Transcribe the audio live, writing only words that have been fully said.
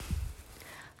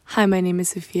Hi, my name is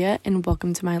Sophia, and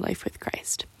welcome to My Life with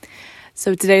Christ.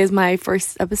 So today is my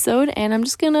first episode, and I'm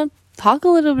just going to talk a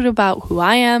little bit about who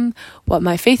I am, what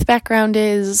my faith background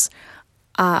is,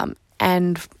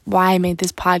 and why I made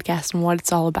this podcast and what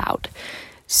it's all about.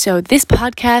 So this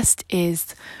podcast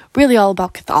is really all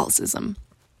about Catholicism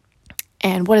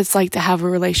and what it's like to have a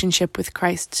relationship with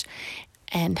Christ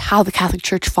and how the Catholic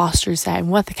Church fosters that and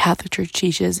what the Catholic Church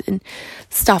teaches and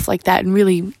stuff like that, and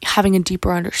really having a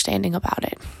deeper understanding about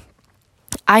it.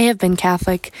 I have been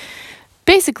Catholic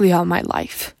basically all my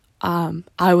life.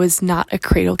 I was not a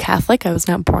cradle Catholic. I was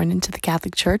not born into the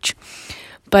Catholic Church,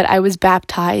 but I was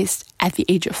baptized at the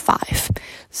age of 5.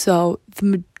 So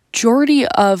the majority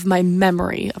of my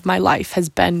memory of my life has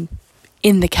been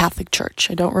in the Catholic Church.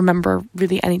 I don't remember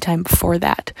really any time before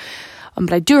that,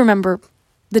 but I do remember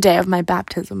the day of my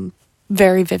baptism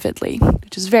very vividly,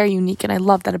 which is very unique, and I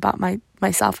love that about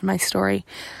myself and my story.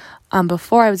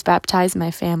 Before I was baptized,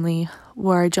 my family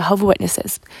were Jehovah's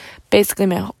Witnesses. Basically,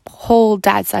 my whole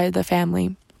dad's side of the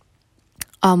family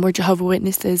were Jehovah's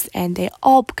Witnesses, and they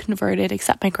all converted,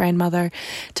 except my grandmother,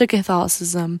 to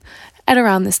Catholicism at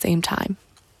around the same time.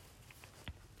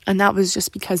 And that was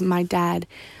just because my dad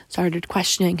started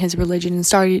questioning his religion and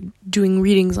started doing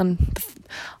readings on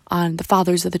the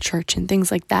fathers of the church and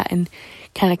things like that, and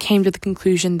kind of came to the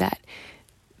conclusion that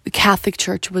the Catholic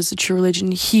Church was the true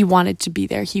religion. He wanted to be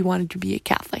there. He wanted to be a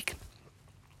Catholic.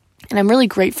 And I'm really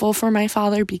grateful for my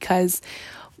father, because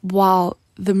while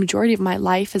the majority of my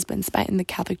life has been spent in the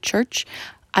Catholic Church,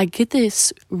 I get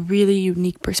this really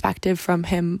unique perspective from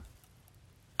him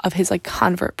of his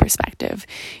convert perspective,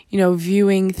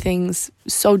 viewing things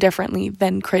so differently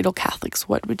than cradle Catholics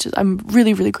would, which is I'm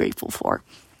really, really grateful for.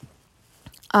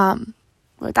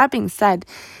 With that being said,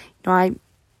 I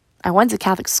went to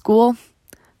Catholic school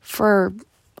for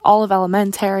all of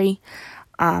elementary.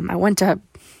 I went to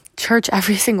church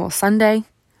every single Sunday.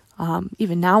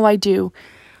 Even now I do.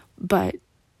 But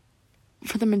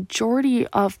for the majority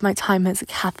of my time as a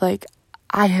Catholic,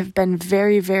 I have been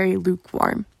very, very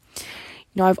lukewarm.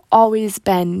 I've always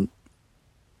been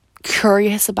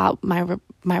curious about my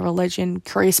religion,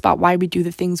 curious about why we do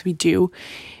the things we do.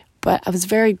 But I was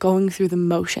very going through the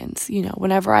motions.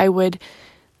 Whenever I would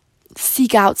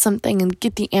seek out something and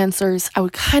get the answers, I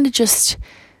would kind of just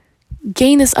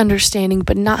gain this understanding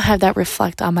but not have that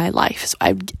reflect on my life. So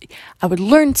I would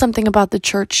learn something about the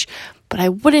church, but I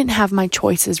wouldn't have my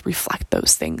choices reflect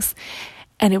those things.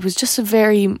 And it was just a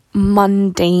very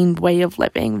mundane way of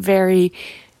living, very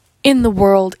in the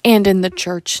world and in the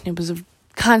church. And it was a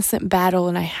constant battle,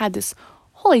 and I had this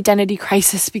whole identity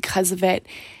crisis because of it,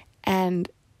 and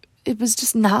it was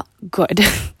just not good.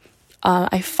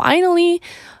 I finally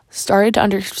started to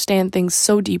understand things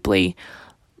so deeply,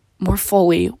 more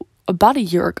fully, about a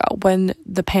year ago when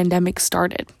the pandemic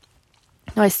started.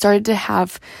 I started to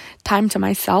have time to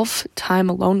myself, time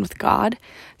alone with God,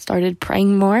 started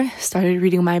praying more, started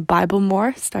reading my Bible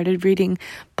more, started reading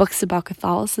books about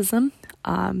Catholicism,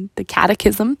 the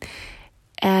Catechism,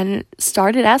 and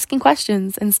started asking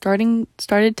questions and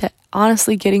started to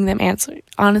honestly getting them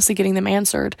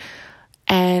answered,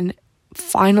 and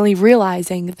finally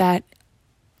realizing that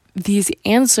these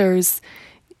answers,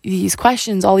 these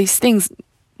questions, all these things,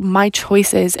 my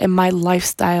choices and my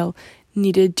lifestyle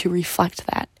needed to reflect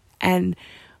that. And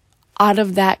out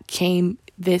of that came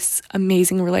this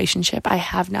amazing relationship I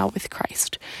have now with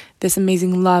Christ, this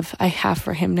amazing love I have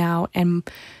for him now, and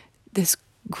this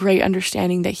great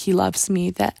understanding that he loves me,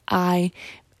 that I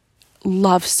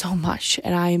love so much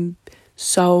and I'm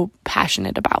so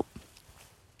passionate about.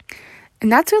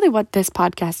 And that's really what this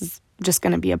podcast is just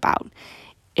going to be about,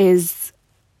 is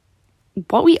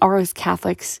what we are as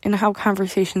Catholics and how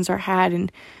conversations are had,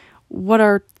 and what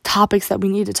are topics that we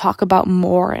need to talk about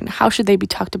more, and how should they be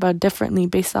talked about differently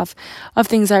based off of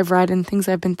things I've read and things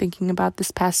I've been thinking about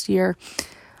this past year.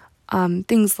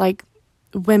 Things like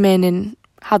women and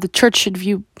how the church should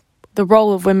view the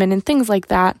role of women and things like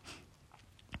that.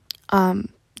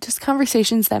 Just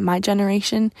conversations that my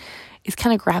generation is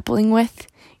kind of grappling with.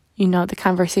 The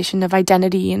conversation of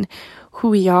identity and who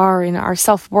we are and our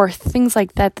self-worth, things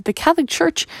like that the Catholic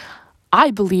Church, I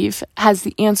believe, has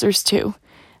the answers to,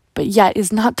 but yet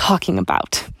is not talking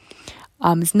about,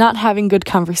 is not having good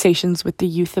conversations with the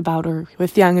youth about, or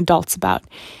with young adults about.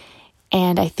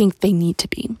 And I think they need to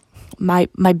be. My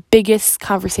biggest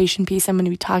conversation piece I'm going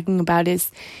to be talking about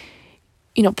is,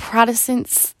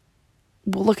 Protestants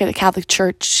will look at the Catholic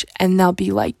Church and they'll be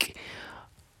like,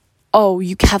 oh,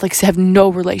 you Catholics have no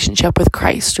relationship with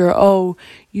Christ, or oh,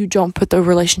 you don't put the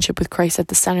relationship with Christ at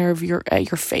the center of your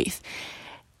faith.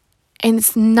 And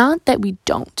it's not that we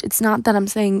don't. It's not that I'm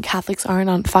saying Catholics aren't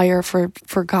on fire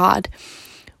for God.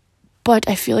 But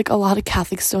I feel like a lot of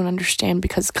Catholics don't understand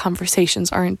because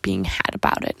conversations aren't being had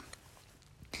about it.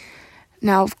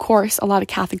 Now, of course, a lot of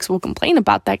Catholics will complain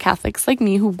about that. Catholics like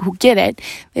me who get it,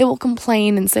 they will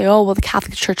complain and say, oh, well, the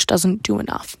Catholic Church doesn't do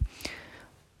enough.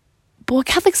 But what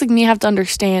Catholics like me have to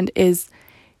understand is,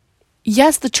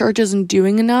 yes, the church isn't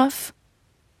doing enough,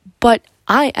 but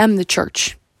I am the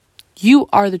church. You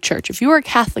are the church. If you are a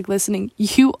Catholic listening,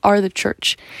 you are the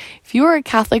church. If you are a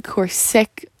Catholic who is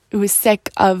sick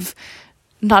of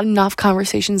not enough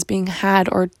conversations being had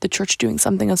or the church doing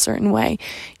something a certain way,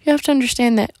 you have to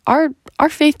understand that our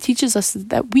faith teaches us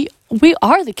that we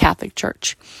are the Catholic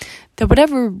Church. That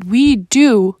whatever we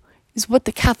do is what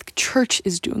the Catholic Church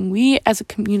is doing. We as a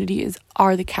community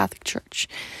are the Catholic Church.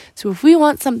 So if we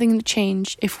want something to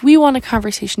change, if we want a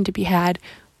conversation to be had,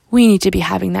 we need to be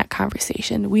having that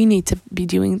conversation. We need to be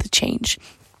doing the change.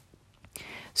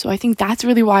 So I think that's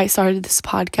really why I started this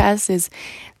podcast, is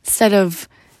instead of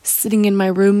sitting in my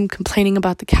room complaining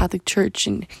about the Catholic Church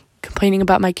and complaining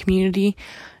about my community,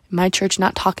 my church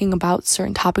not talking about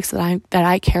certain topics that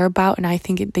I care about and I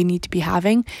think they need to be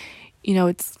having,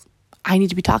 I need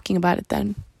to be talking about it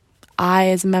then. I,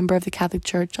 as a member of the Catholic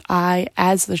Church, I,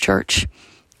 as the church,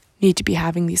 need to be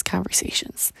having these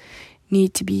conversations,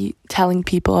 need to be telling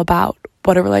people about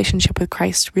what a relationship with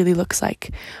Christ really looks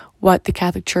like, what the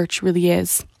Catholic Church really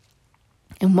is,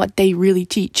 and what they really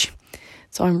teach.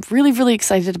 So I'm really, really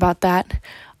excited about that.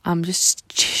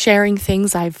 Just sharing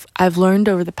things I've learned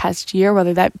over the past year,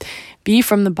 whether that be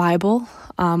from the Bible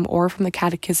or from the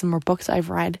catechism or books I've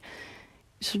read.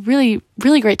 Just really,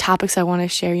 really great topics I want to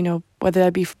share, whether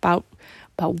that be about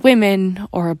women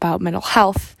or about mental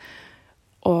health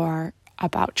or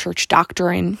about church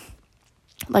doctrine,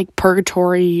 like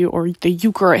purgatory or the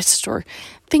Eucharist or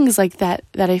things like that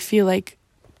I feel like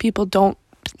people don't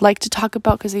like to talk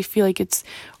about because they feel like it's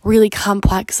really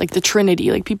complex, like the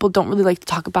Trinity. Like people don't really like to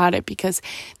talk about it because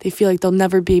they feel like they'll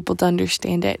never be able to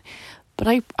understand it. But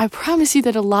I promise you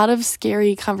that a lot of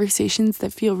scary conversations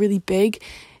that feel really big,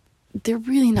 they're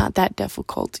really not that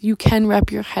difficult. You can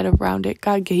wrap your head around it.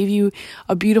 God gave you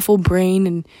a beautiful brain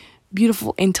and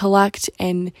beautiful intellect,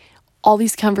 and all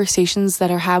these conversations that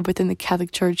are had within the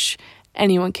Catholic Church,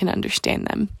 anyone can understand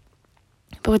them.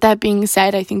 But with that being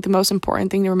said, I think the most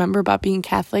important thing to remember about being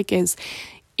Catholic is,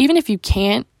 even if you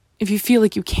feel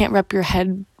like you can't wrap your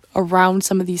head around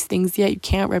some of these things yet, you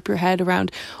can't wrap your head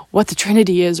around what the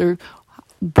Trinity is or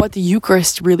what the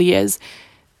Eucharist really is,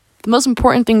 the most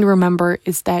important thing to remember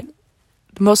is that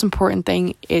the most important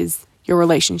thing is your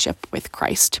relationship with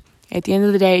Christ. At the end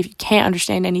of the day, if you can't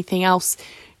understand anything else,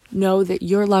 know that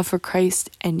your love for Christ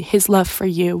and his love for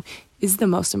you is the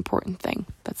most important thing.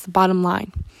 That's the bottom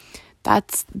line.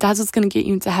 That's what's going to get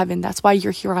you into heaven. That's why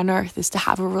you're here on earth, is to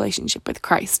have a relationship with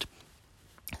Christ.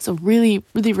 So really,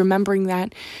 really remembering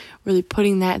that, really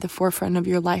putting that at the forefront of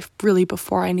your life, really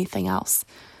before anything else,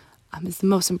 is the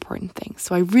most important thing.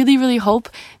 So I really, really hope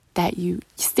that you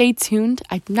stay tuned.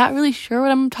 I'm not really sure what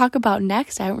I'm going to talk about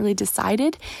next. I haven't really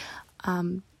decided,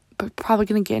 but probably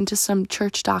going to get into some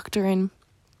church doctrine.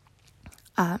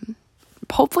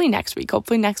 Hopefully next week,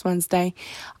 hopefully next Wednesday,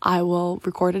 I will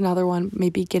record another one,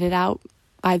 maybe get it out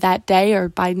by that day or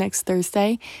by next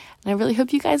Thursday. And I really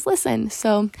hope you guys listen.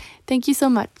 So thank you so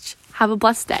much. Have a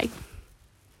blessed day.